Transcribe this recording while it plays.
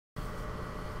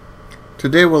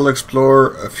Today we'll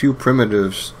explore a few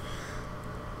primitives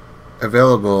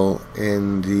available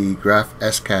in the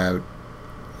GraphScad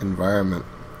environment.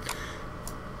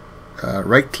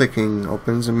 Right-clicking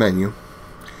opens a menu,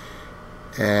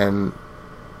 and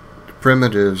the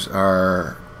primitives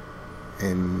are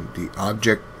in the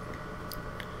object.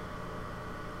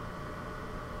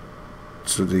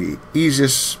 So the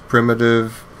easiest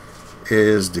primitive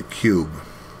is the cube.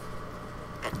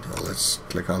 So let's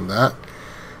click on that,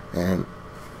 and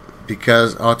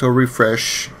because auto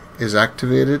refresh is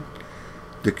activated,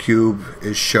 the cube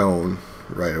is shown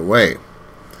right away.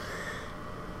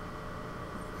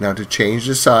 Now to change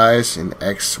the size in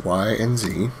X, Y, and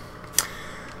Z,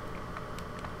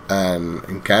 and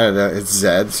in Canada it's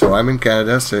Z, so I'm in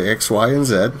Canada, so X, Y, and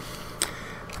Z.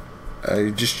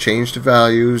 You just change the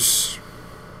values.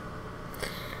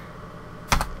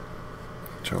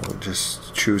 So we'll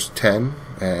just choose 10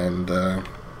 and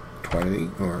 20,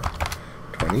 or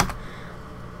 20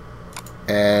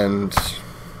 and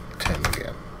 10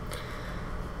 again.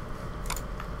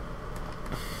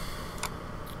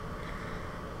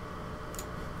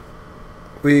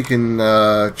 We can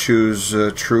choose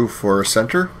true for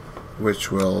center,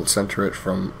 which will center it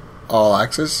from all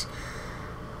axes,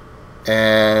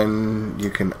 and you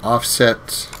can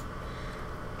offset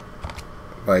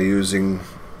by using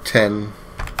 10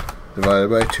 divided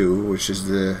by 2, which is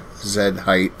the Z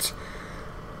height,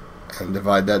 and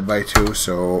divide that by 2,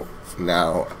 so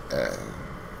now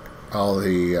all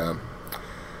the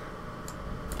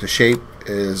shape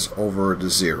is over the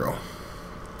 0.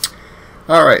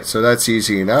 Alright, so that's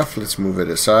easy enough. Let's move it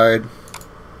aside.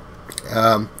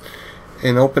 In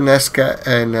openScad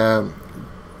and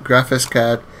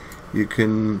GraphScad, you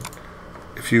can,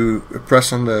 if you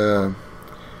press on the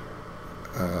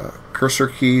cursor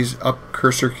keys, up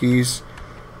cursor keys,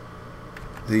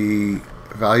 the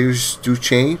values do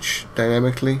change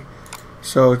dynamically.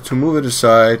 So to move it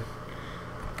aside,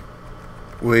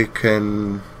 we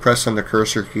can press on the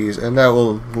cursor keys, and that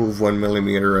will move 1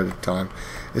 millimeter at a time.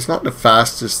 It's not the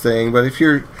fastest thing, but if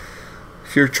you're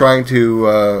trying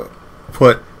to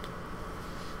put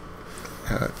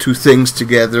two things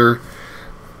together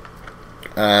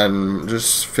and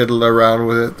just fiddle around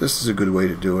with it, this is a good way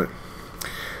to do it.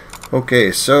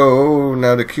 Okay, so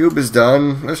now the cube is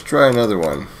done. Let's try another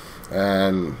one.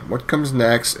 And what comes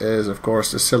next is, of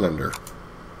course, the cylinder.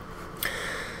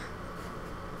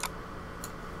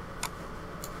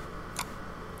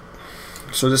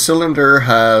 So the cylinder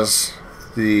has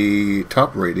the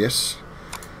top radius.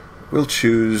 We'll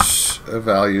choose a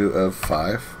value of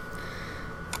 5.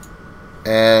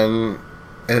 And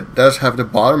it does have the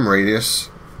bottom radius.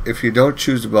 If you don't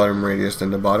choose the bottom radius,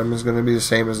 then the bottom is going to be the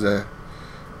same as the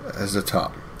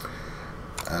top.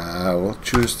 We'll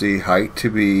choose the height to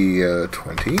be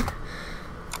 20,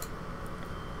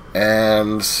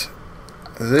 and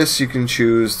this you can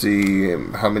choose the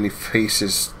how many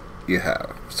faces you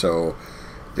have. So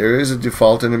there is a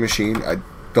default in the machine. I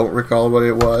don't recall what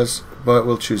it was, but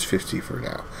we'll choose 50 for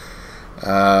now.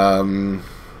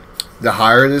 The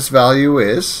higher this value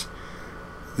is,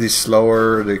 the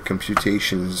slower the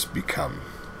computations become.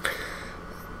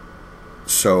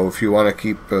 So if you want to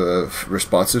keep a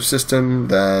responsive system,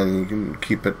 then you can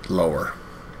keep it lower.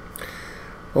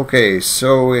 Okay,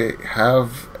 so we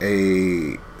have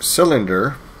a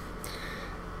cylinder,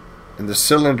 and the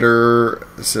cylinder,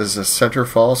 this is a center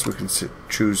false. We can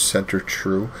choose center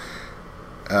true.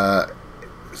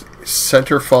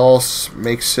 Center false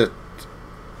makes it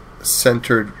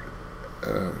centered.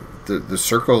 The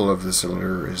circle of the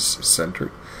cylinder is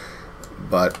centered,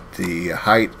 but the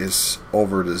height is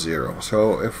over the 0.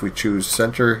 So if we choose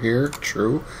center here,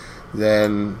 true,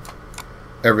 then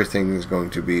everything is going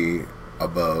to be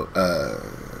above.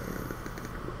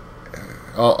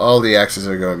 All the axes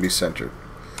are going to be centered.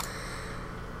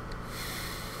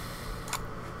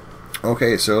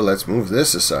 Okay, so let's move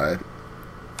this aside.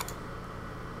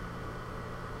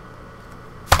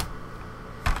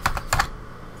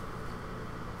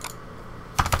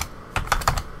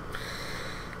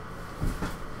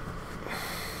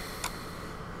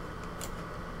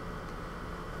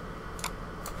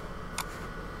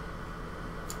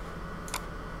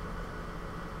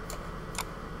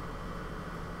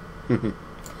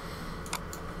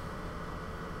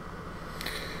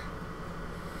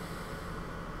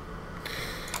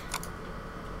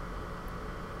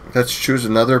 Let's choose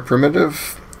another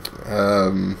primitive.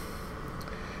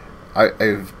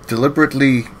 I've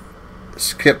deliberately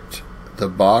skipped the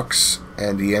box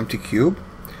and the empty cube.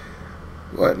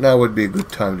 But now would be a good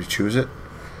time to choose it.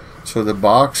 So the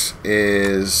box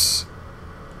is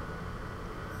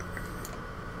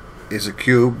a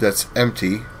cube that's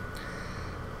empty,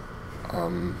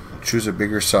 choose a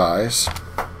bigger size.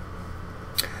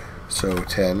 So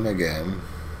 10 again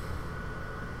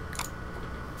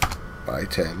by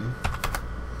 10,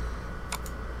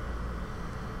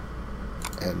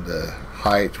 and the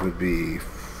height would be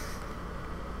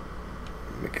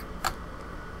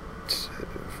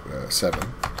 7,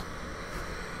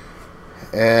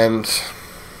 and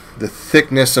the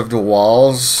thickness of the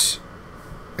walls,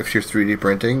 if you're 3D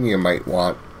printing, you might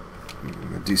want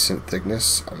a decent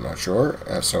thickness. I'm not sure,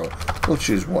 so we'll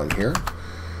choose 1 here.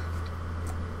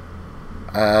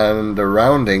 And the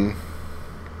rounding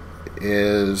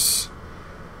is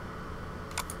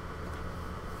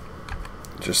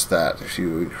just that. If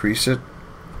you increase it,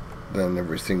 then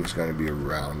everything's going to be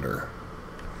rounder.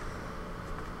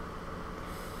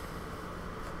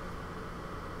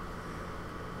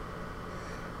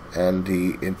 And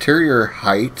the interior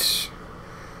height,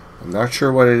 I'm not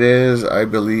sure what it is. I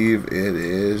believe it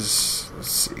is, let's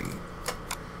see,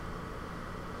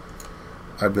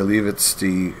 I believe it's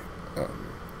the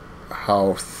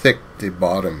how thick the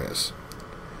bottom is.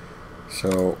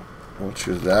 So we'll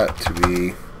choose that to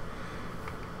be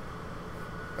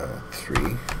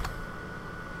 3.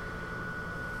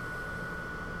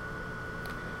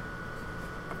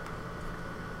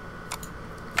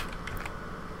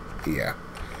 Yeah.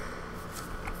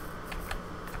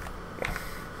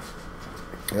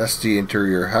 That's the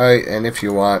interior height, and if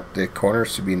you want the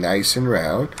corners to be nice and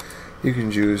round, you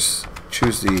can choose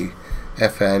the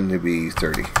FN to be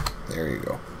 30. There you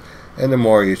go. And the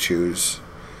more you choose,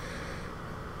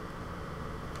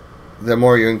 the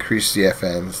more you increase the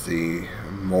FNs, the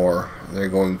more they're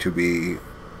going to be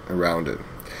rounded.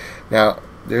 Now,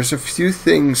 there's a few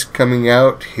things coming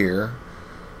out here,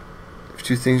 a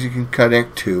few things you can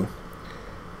connect to.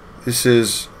 This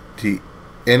is the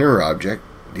inner object,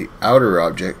 the outer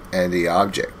object, and the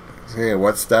object. Okay,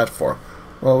 what's that for?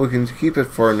 Well, we can keep it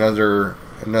for another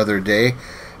day.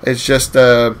 It's just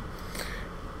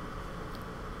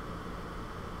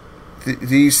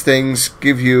these things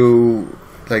give you,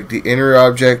 like, the inner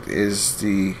object is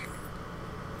the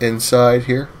inside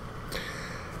here.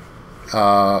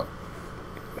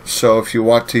 So if you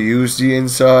want to use the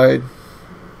inside,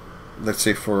 let's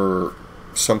say for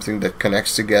something that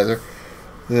connects together,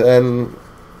 then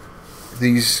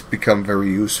these become very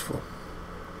useful.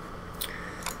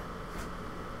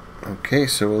 Okay,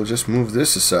 so we'll just move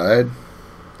this aside.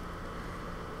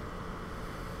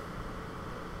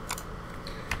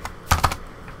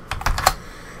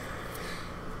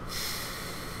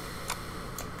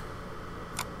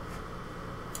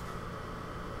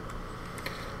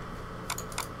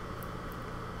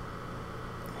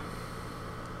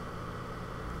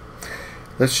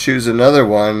 Let's choose another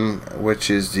one,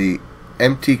 which is the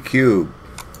empty cube.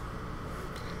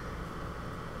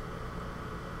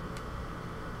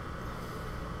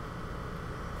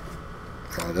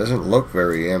 It doesn't look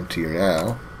very empty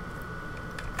now.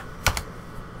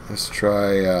 Let's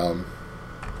try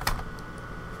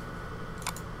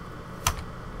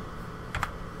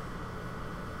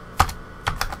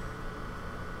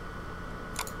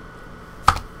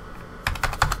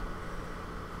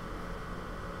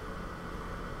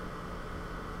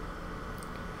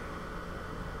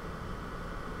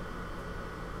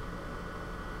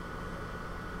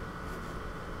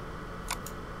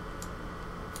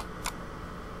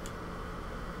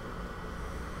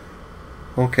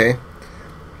okay.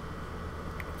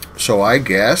 So I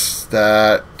guess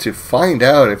that to find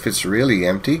out if it's really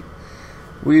empty,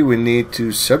 we would need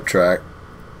to subtract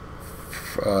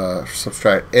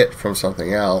it from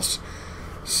something else.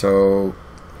 So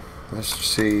let's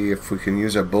see if we can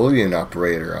use a Boolean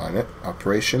operator on it.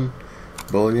 Operation,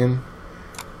 Boolean,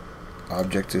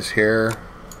 object is here,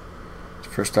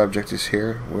 first object is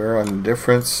here, we're on the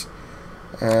difference,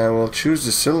 and we'll choose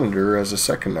the cylinder as a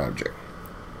second object.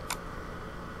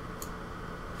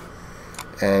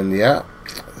 And yeah,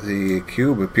 the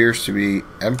cube appears to be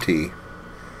empty.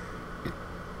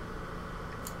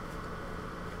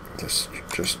 Let's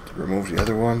just remove the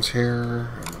other ones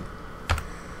here.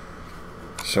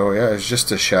 So yeah, it's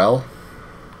just a shell.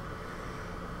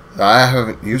 I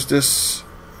haven't used this,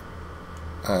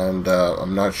 and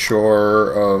I'm not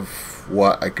sure of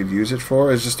what I could use it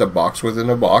for. It's just a box within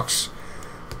a box,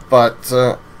 but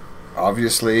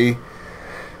obviously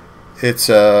it's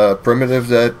a primitive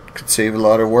that could save a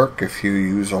lot of work if you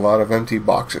use a lot of empty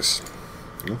boxes.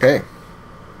 Okay.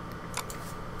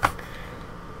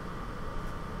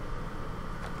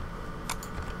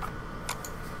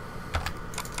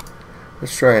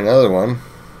 Let's try another one.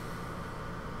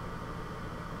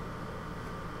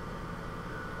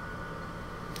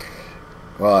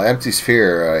 Well, empty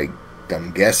sphere, I product,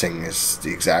 I'm guessing, is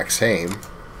the exact same.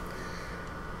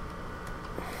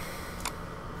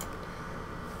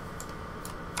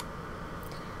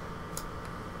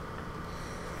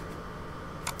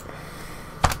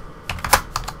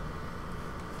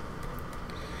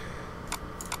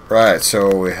 Right,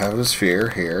 so we have the sphere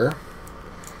here,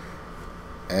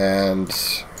 and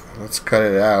let's cut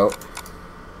it out.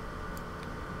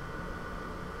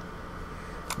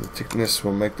 The thickness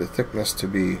will make the thickness to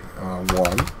be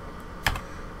 1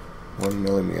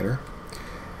 millimeter,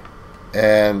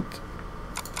 and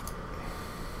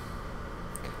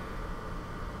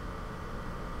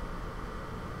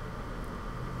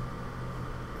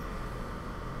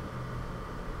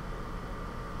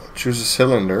I'll choose a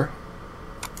cylinder.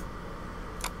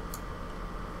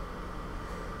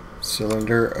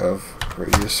 Cylinder of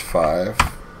radius 5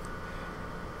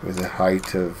 with a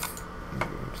height of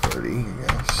 30,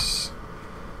 yes.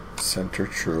 Center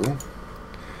true.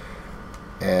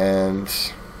 And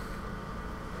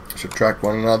subtract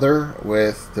one another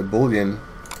with the Boolean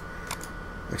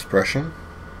expression.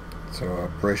 So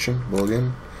operation,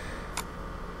 Boolean.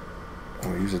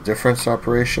 We'll use a difference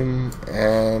operation,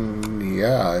 and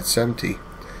yeah, it's empty.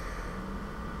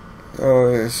 Oh,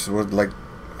 this would like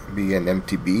be an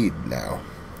empty bead now.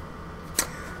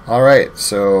 Alright,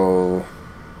 so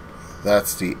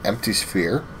that's the empty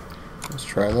sphere. Let's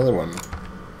try another one.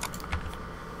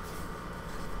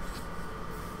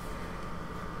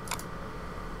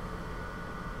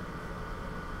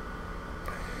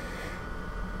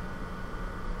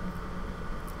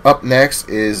 Up next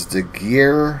is the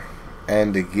gear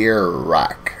and the gear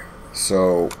rack.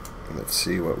 So let's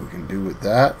see what we can do with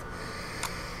that.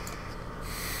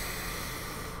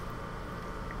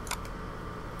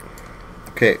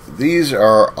 Okay, these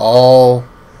are all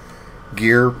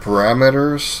gear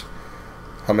parameters.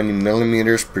 How many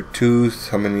millimeters per tooth,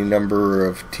 how many number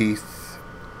of teeth,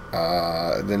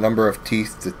 the number of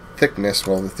teeth, the thickness.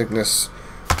 Well, the thickness,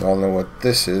 we all know what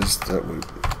this is. That we,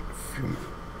 if you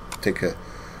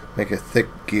make a thick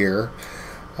gear.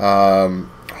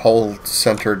 Hole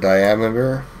center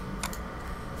diameter.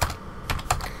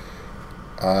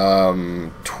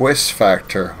 Twist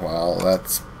factor. Well,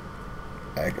 that's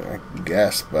I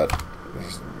guess, but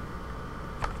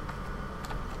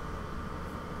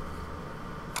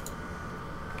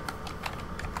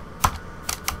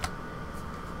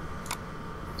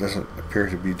doesn't appear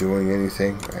to be doing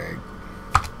anything. I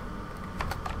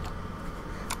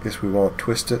guess we won't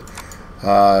twist it.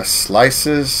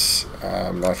 Slices,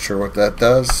 I'm not sure what that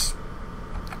does.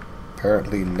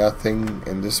 Apparently nothing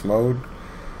in this mode.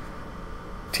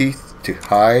 Teeth to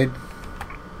hide.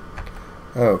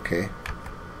 Okay.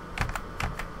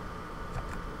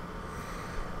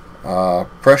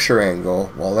 Pressure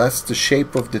angle, well, that's the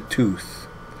shape of the tooth.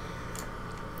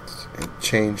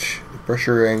 The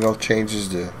pressure angle changes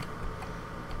the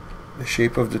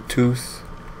shape of the tooth.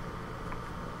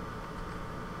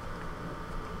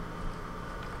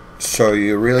 So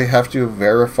you really have to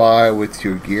verify with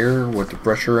your gear what the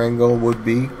pressure angle would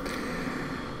be.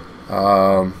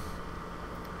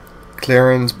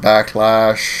 Clearance,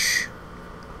 backlash,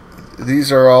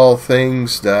 these are all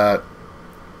things that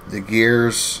the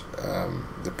gears,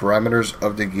 the parameters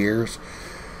of the gears.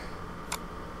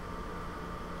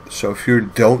 So if you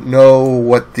don't know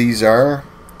what these are,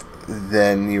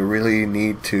 then you really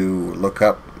need to look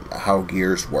up how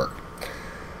gears work.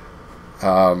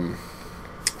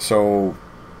 So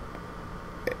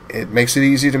it makes it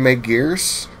easy to make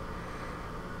gears,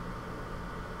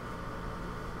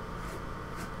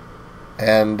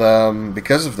 and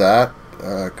because of that,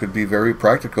 could be very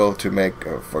practical to make,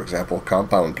 for example,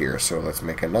 compound gear. So let's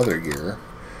make another gear.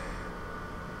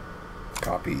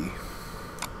 Copy.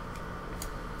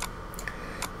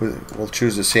 We'll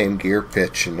choose the same gear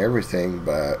pitch and everything,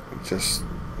 but just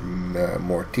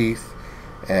more teeth,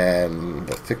 and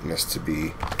the thickness to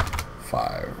be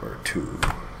 5 or 2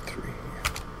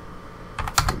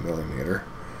 millimeter,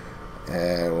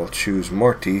 and we'll choose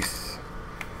more teeth.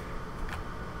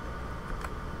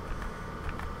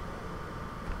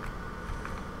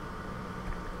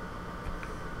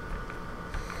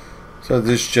 So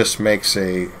this just makes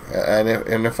a,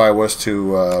 and if I was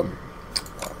to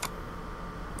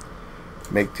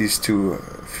make these two,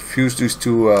 fuse these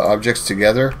two objects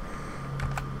together,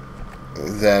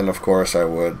 then of course I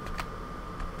would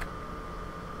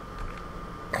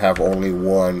have only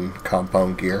one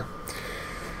compound gear,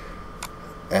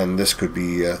 and this could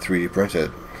be 3D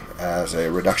printed as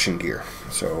a reduction gear.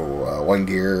 So one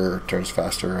gear turns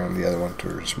faster and the other one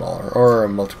turns smaller, or a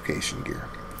multiplication gear.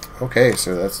 Okay,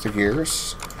 so that's the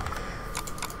gears.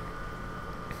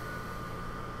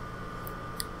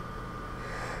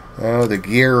 The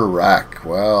gear rack.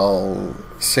 Well,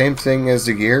 same thing as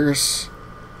the gears.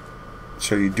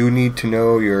 So you do need to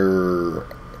know your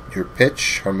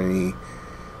pitch, how many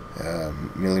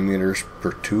millimeters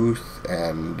per tooth,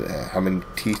 and how many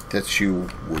teeth that you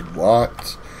would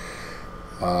want.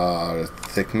 The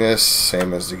thickness,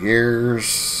 same as the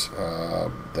gears.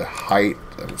 The height,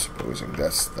 I'm supposing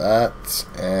that's that,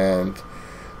 and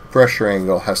pressure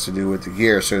angle has to do with the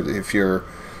gear. So if your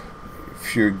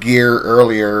gear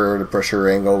earlier, the pressure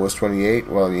angle was 28,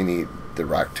 well, you need the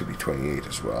rack to be 28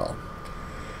 as well.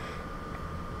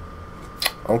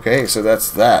 Okay, so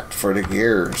that's that for the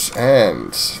gears. And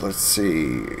let's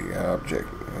see, object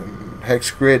hex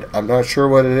grid. I'm not sure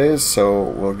what it is, so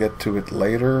we'll get to it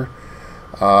later.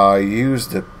 Use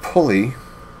the pulley.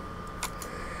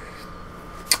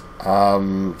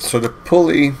 So the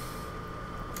pulley,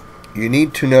 you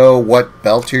need to know what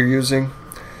belt you're using.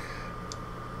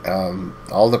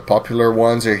 All the popular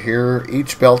ones are here.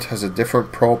 Each belt has a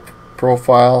different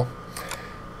profile.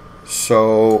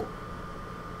 So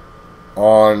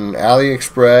on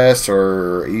AliExpress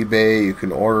or eBay, you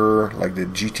can order like the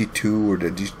GT2 or the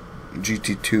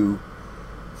GT2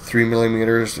 3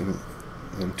 millimeters and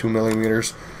 2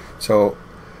 millimeters. So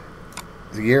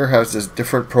the gear has this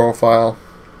different profile.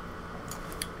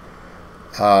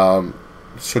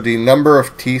 So the number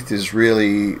of teeth is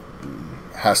really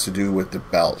has to do with the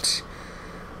belts.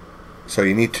 So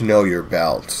you need to know your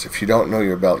belts. If you don't know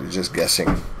your belt, you're just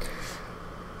guessing.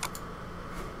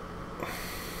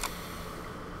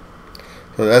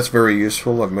 So that's very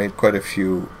useful. I've made quite a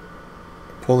few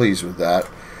pulleys with that.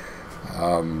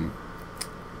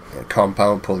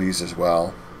 Compound pulleys as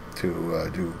well to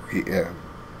do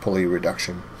pulley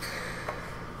reduction.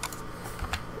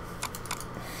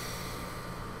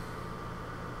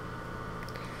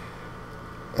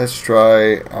 Let's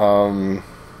try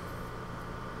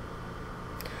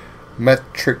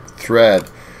metric thread.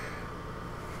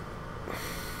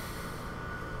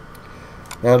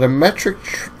 Now the metric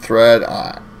thread,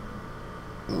 I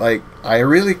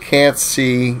really can't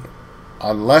see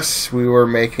unless we were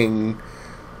making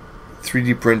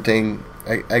 3D printing.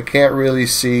 I can't really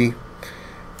see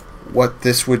what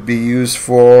this would be used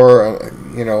for.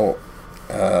 You know,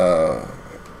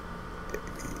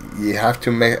 you have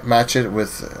to match it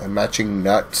with matching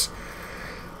nuts.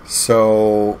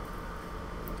 So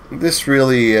this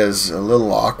really is a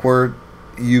little awkward.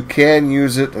 You can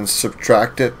use it and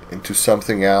subtract it into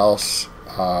something else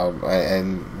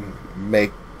and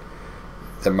make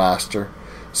the master.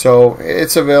 So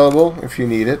it's available if you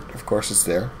need it. Of course, it's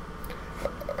there.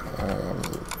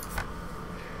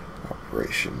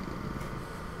 Operation.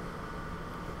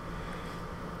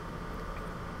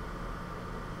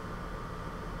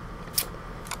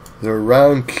 The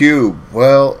round cube.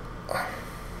 Well,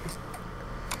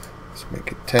 let's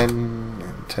make it 10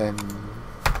 and 10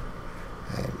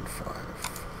 and 5.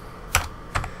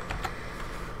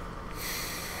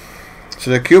 So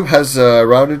the cube has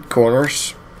rounded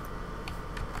corners,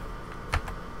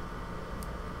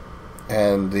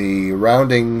 and the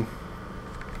rounding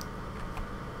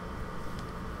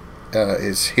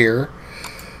is here.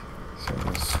 So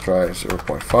let's try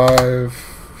 0.5,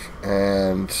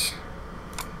 and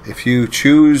if you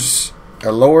choose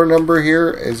a lower number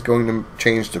here, it's going to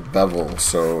change the bevel.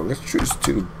 So let's choose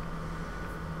 2.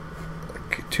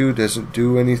 Okay, 2 doesn't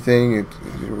do anything. It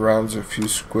rounds a few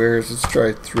squares. Let's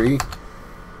try 3.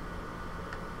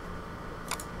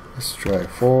 Let's try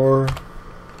 4.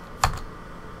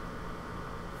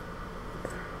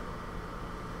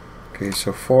 Okay,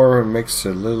 so 4 makes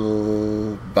a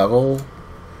little bevel.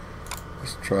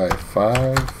 Let's try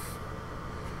 5.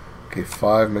 Okay,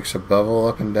 5 makes a bevel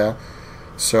up and down.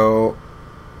 So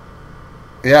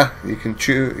yeah, you can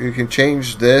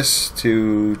change this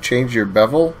to change your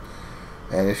bevel,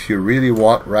 and if you really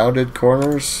want rounded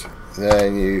corners,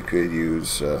 then you could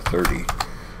use 30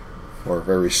 for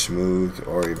very smooth,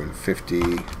 or even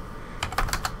 50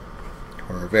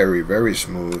 or very, very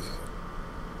smooth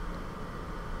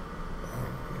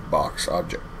box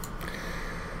object.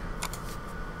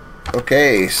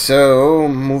 Okay, so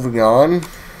moving on.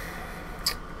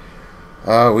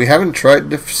 We haven't tried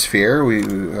the sphere. We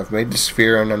have made the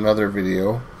sphere in another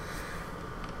video.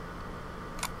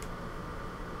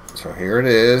 So here it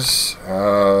is.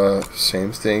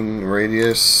 Same thing,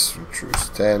 radius, choose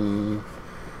 10.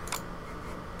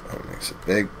 That makes it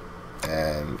big.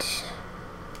 And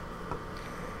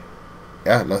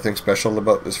yeah, nothing special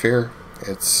about the sphere.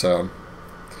 It's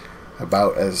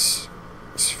about as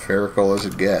spherical as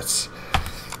it gets.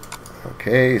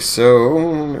 Okay, so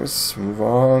let's move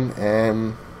on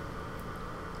and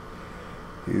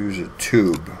use a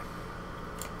tube.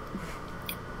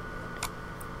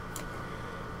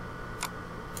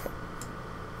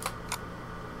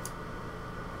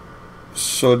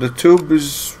 So the tube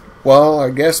is, well,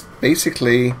 I guess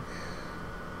basically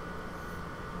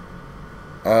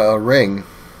a ring.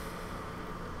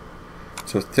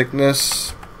 So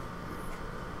thickness,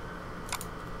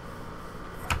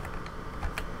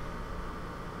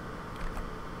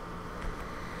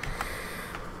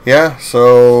 yeah,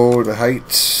 so the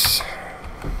heights,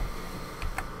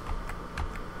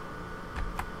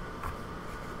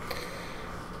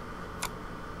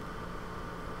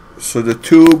 so the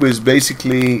tube is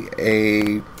basically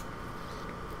a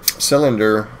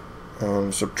cylinder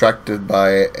subtracted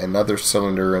by another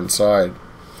cylinder inside.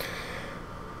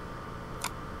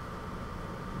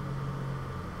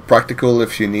 Practical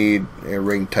if you need a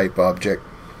ring type object,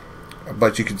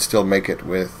 but you can still make it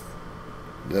with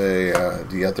the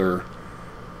other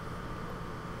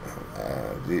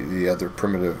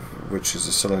primitive, which is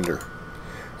a cylinder.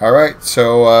 Alright,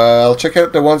 so I'll check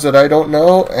out the ones that I don't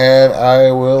know, and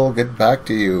I will get back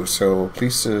to you. So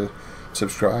please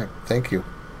subscribe. Thank you.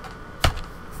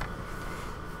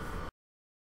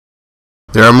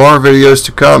 There are more videos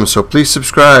to come, so please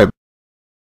subscribe.